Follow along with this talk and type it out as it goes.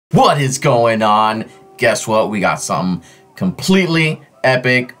What is going on? Guess what? We got something completely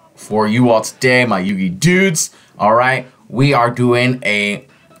epic for you all today, my Yugi dudes. All right, we are doing a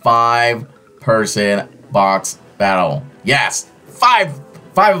 5-person box battle. Yes, five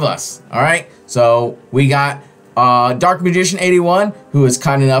of us. All right, so we got Dark Magician 81, who is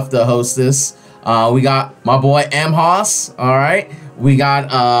kind enough to host this. We got my boy M Haas. All right, we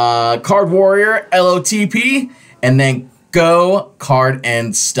got Card Warrior LOTP, and then Go Card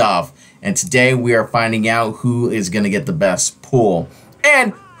and Stuff. And today we are finding out who is going to get the best pool.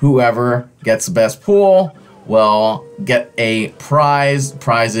 And whoever gets the best pool will get a prize.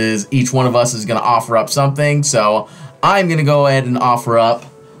 Prizes, each one of us is going to offer up something. So I'm going to go ahead and offer up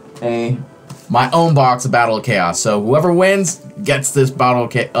my own box of Battle of Chaos. So whoever wins gets this Battle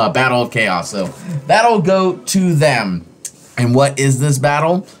of Chaos. So that'll go to them. And what is this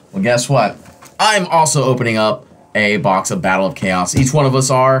battle? Well, guess what? I'm also opening up a box of Battle of Chaos. Each one of us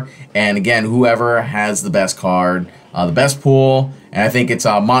are, and again, whoever has the best card, the best pool, and I think it's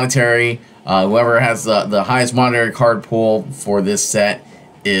monetary. Whoever has the highest monetary card pool for this set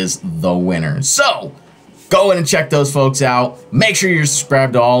is the winner. So go ahead and check those folks out. Make sure you're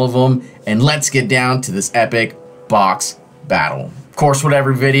subscribed to all of them, and let's get down to this epic box battle. Of course, with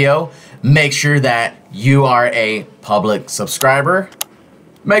every video, make sure that you are a public subscriber.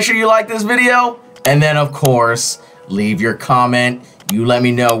 Make sure you like this video. And then, of course, leave your comment. You let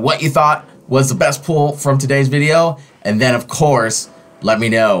me know what you thought was the best pull from today's video. And then, of course, let me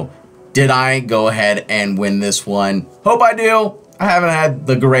know, did I go ahead and win this one? Hope I do. I haven't had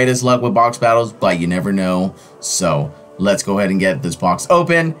the greatest luck with box battles, but you never know. So let's go ahead and get this box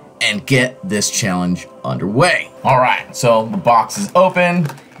open and get this challenge underway. All right, so the box is open.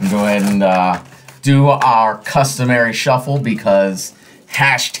 We'll go ahead and do our customary shuffle because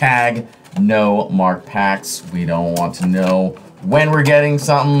hashtag no marked packs. We don't want to know when we're getting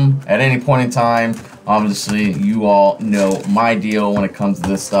something at any point in time. Obviously, you all know my deal when it comes to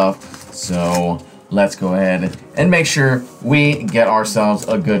this stuff. So let's go ahead and make sure we get ourselves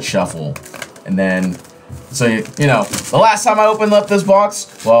a good shuffle. And then, so you know, the last time I opened up this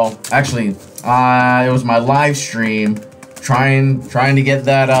box, well, actually, it was my live stream trying to get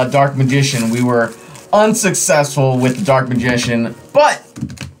that Dark Magician. We were unsuccessful with the Dark Magician, but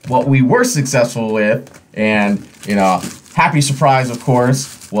what we were successful with, and you know, happy surprise of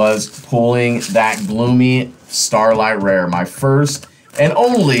course, was pulling that gloomy Starlight Rare, my first and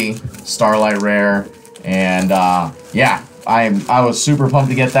only Starlight Rare. And yeah, I was super pumped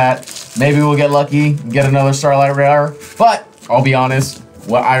to get that. Maybe we'll get lucky, get another Starlight Rare, but I'll be honest,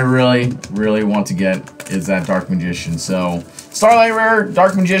 what I really want to get is that Dark Magician. So Starlight Rare,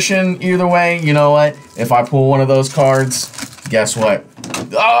 Dark Magician, either way, you know what? If I pull one of those cards, guess what?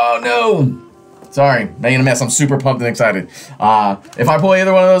 Oh no! Sorry, making a mess. I'm super pumped and excited. If I pull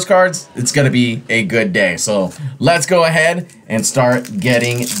either one of those cards, it's gonna be a good day. So let's go ahead and start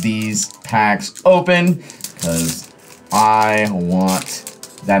getting these packs open because I want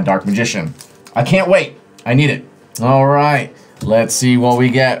that Dark Magician. I can't wait. I need it. All right, let's see what we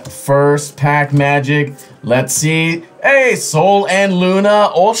get. First pack magic. Let's see. Hey, Sol and Luna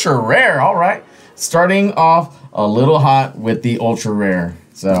Ultra Rare. All right, starting off a little hot with the Ultra Rare.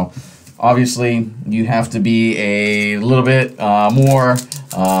 So obviously you have to be a little bit more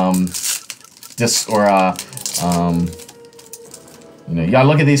you know, you gotta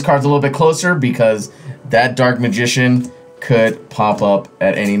look at these cards a little bit closer because that Dark Magician could pop up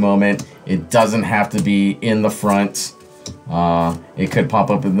at any moment. It doesn't have to be in the front. It could pop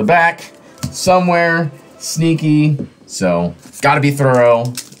up in the back somewhere sneaky. So gotta be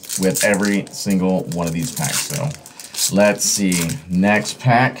thorough with every single one of these packs. So let's see, next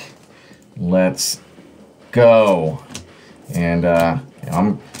pack, let's go. And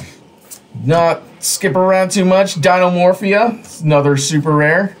I'm not skipping around too much. Dinomorphia, another super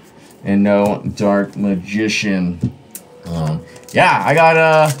rare, and no Dark Magician. Yeah, I got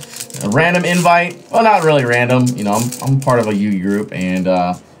a random invite. Well, not really random, you know, I'm part of a Yugi group,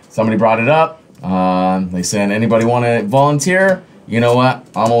 and somebody brought it up. They said, anybody want to volunteer? You know what?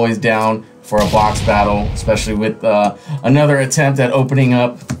 I'm always down for a box battle, especially with another attempt at opening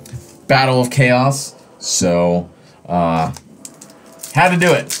up Battle of Chaos. So, had to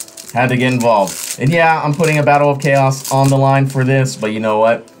do it. Had to get involved. And yeah, I'm putting a Battle of Chaos on the line for this, but you know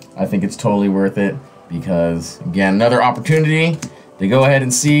what? I think it's totally worth it because, again, another opportunity to go ahead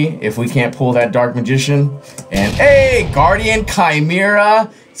and see if we can't pull that Dark Magician. And hey, Guardian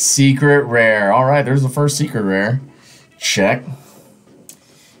Chimera Secret Rare. All right, there's the first Secret Rare. Check.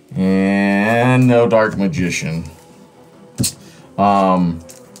 And no Dark Magician.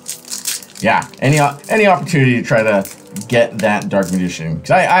 Yeah, any opportunity to try to get that Dark Magician.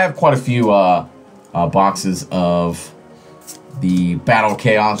 Because I have quite a few boxes of the Battle of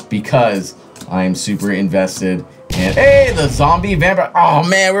Chaos because I'm super invested. And hey, the zombie vampire. Oh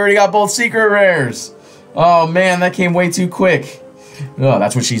man, we already got both secret rares. Oh man, that came way too quick. Oh,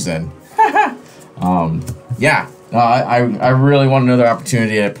 that's what she said. Yeah, I really want another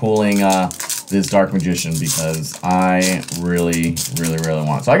opportunity at pulling this Dark Magician because I really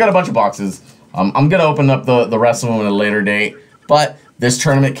want it. So I got a bunch of boxes. I'm gonna open up the rest of them at a later date, but this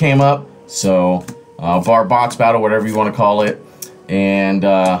tournament came up, so bar box battle, whatever you want to call it, and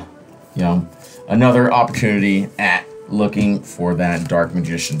you know, another opportunity at looking for that Dark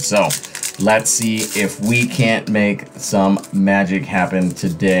Magician. So let's see if we can't make some magic happen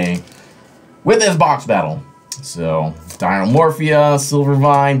today with this box battle. So Dinomorphia,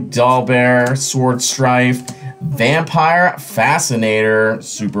 Silvervine, Dollbear, Sword Strife, Vampire, Fascinator,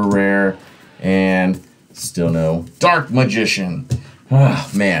 super rare, and still no Dark Magician. Oh,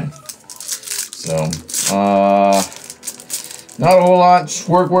 man. So not a whole lot. Just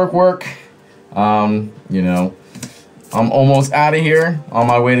work. You know, I'm almost out of here. On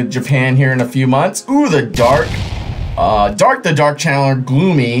my way to Japan here in a few months. Ooh, the Dark Channeler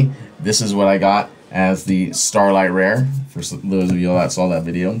Gloomy. This is what I got as the Starlight rare, for those of you that saw that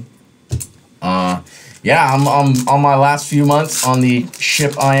video. Yeah, I'm on my last few months on the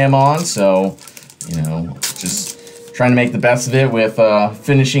ship I am on, so, you know, just trying to make the best of it with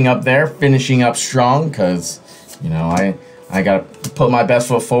finishing up there, finishing up strong, because, you know, I got to put my best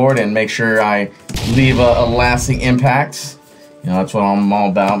foot forward and make sure I leave a lasting impact. You know, that's what I'm all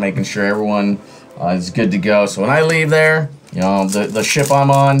about, making sure everyone is good to go. So when I leave there, you know, the ship I'm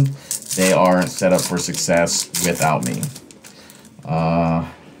on, they are set up for success without me.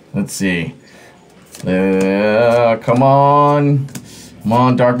 Let's see. Come on,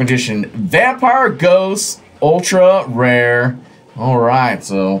 Dark Magician. Vampire Ghost, ultra rare. All right,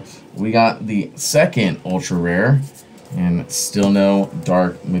 so we got the second ultra rare, and still no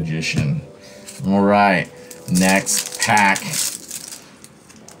Dark Magician. All right, next pack.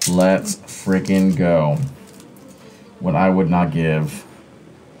 Let's freaking go. What I would not give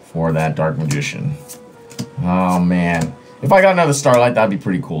for that Dark Magician. Oh man, if I got another Starlight, that'd be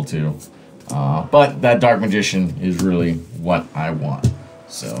pretty cool too. But that Dark Magician is really what I want.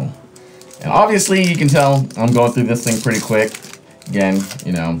 So, and obviously you can tell I'm going through this thing pretty quick. Again,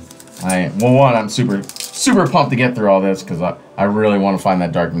 you know, I'm super pumped to get through all this because I really want to find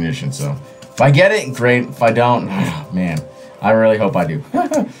that Dark Magician. So if I get it, great. If I don't, man, I really hope I do.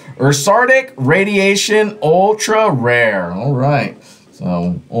 Ursardic Radiation Ultra Rare. All right.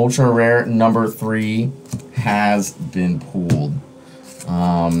 So, ultra rare number 3 has been pulled.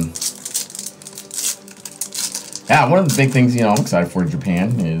 Yeah, one of the big things, you know, I'm excited for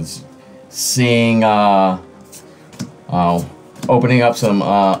Japan is seeing, opening up some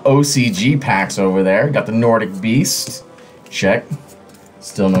OCG packs over there. Got the Nordic Beast. Check.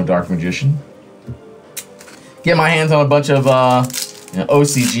 Still no Dark Magician. Get my hands on a bunch of you know,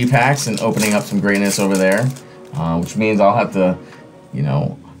 OCG packs and opening up some greatness over there. Which means I'll have to, you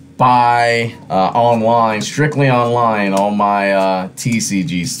know, buy online, strictly online, all my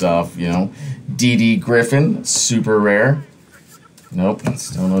TCG stuff, you know. DD Griffin, super rare. Nope,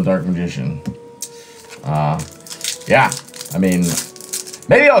 still no Dark Magician. Yeah, I mean,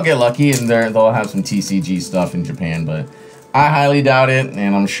 maybe I'll get lucky and they'll have some TCG stuff in Japan, but I highly doubt it,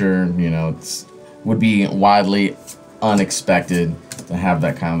 and I'm sure, you know, it would be widely unexpected to have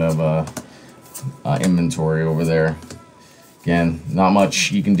that kind of inventory over there. Again, not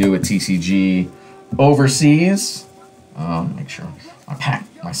much you can do with TCG overseas. Make sure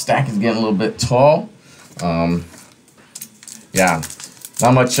my stack is getting a little bit tall. Yeah,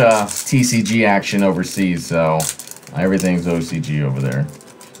 not much TCG action overseas, so everything's OCG over there.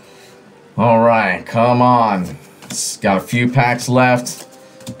 All right, come on. Got a few packs left.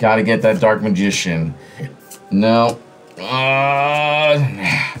 Got to get that Dark Magician. No.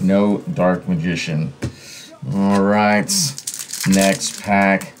 No Dark Magician. All right. Next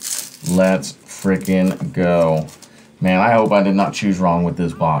pack. Let's freaking go. Man, I hope I did not choose wrong with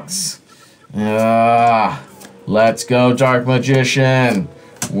this box. Let's go, Dark Magician.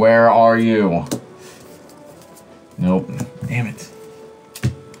 Where are you? Nope. Damn it.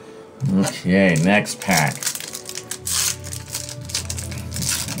 Okay, next pack.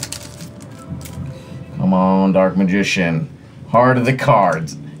 Come on, Dark Magician. Heart of the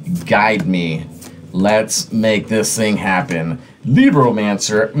cards. Guide me. Let's make this thing happen.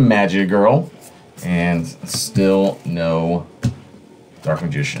 Libromancer, Magic Girl. And still no Dark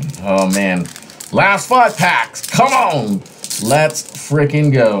Magician. Oh, man. Last 5 packs. Come on. Let's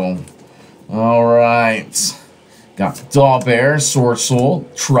freaking go. All right. Got Doll Bear, Sword Soul,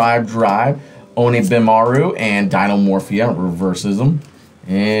 Tribe Drive, Onibimaru, and Dinomorphia reverses them.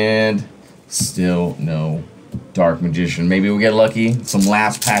 And still no Dark Magician. Maybe we'll get lucky. Some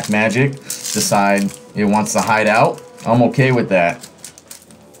last pack magic. Decide it wants to hide out. I'm okay with that.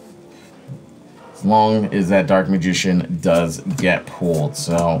 As long as that Dark Magician does get pulled.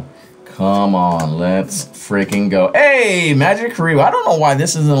 So, come on. Let's freaking go. Hey, Magic Ryu. I don't know why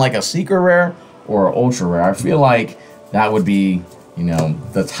this isn't like a secret rare or ultra rare. I feel like that would be, you know,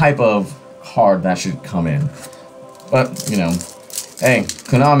 the type of card that should come in. But, you know, hey,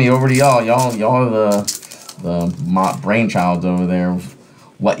 Konami, over to y'all. Y'all are the brainchilds over there.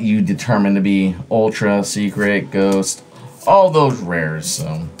 What you determine to be ultra, secret, ghost, all those rares.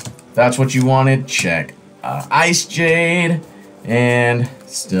 So that's what you wanted. Check. Ice Jade, and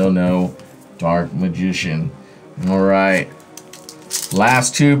still no Dark Magician. All right,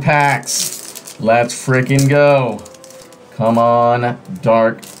 last 2 packs. Let's freaking go. Come on,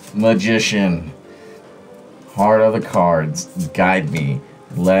 Dark Magician. Heart of the cards, guide me.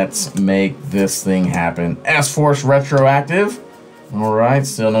 Let's make this thing happen. S-Force retroactive. All right,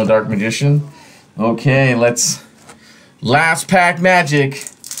 still no Dark Magician. Okay, let's last pack magic.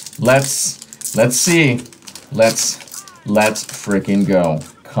 Let's see. Let's freaking go.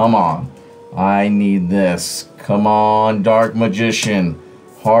 Come on. I need this. Come on, Dark Magician.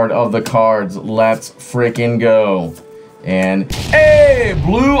 Heart of the cards. Let's freaking go. And hey,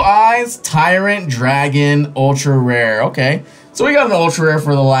 Blue Eyes Tyrant Dragon Ultra Rare. Okay, so we got an ultra rare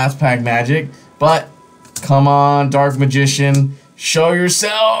for the last pack magic, but come on, Dark Magician, show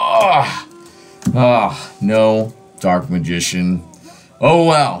yourself. No Dark Magician. Oh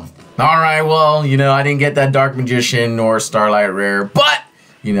well. All right, well, you know, I didn't get that Dark Magician nor Starlight Rare, but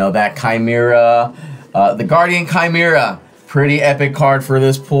you know, that Chimera, the Guardian Chimera, pretty epic card for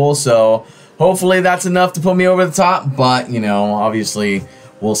this pull. So hopefully that's enough to put me over the top, but, you know, obviously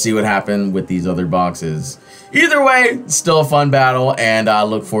we'll see what happens with these other boxes. Either way, still a fun battle, and I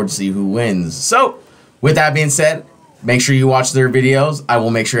look forward to see who wins. So, with that being said, make sure you watch their videos. I will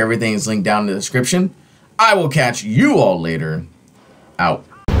make sure everything is linked down in the description. I will catch you all later. Out.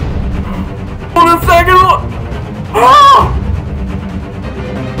 For the second one! Oh!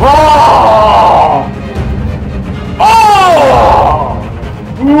 Oh! Oh!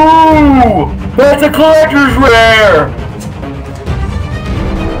 Ooh! That's a collector's rare!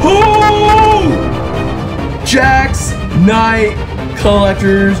 Ooh! Jack's Knight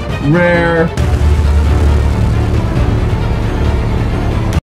Collector's Rare.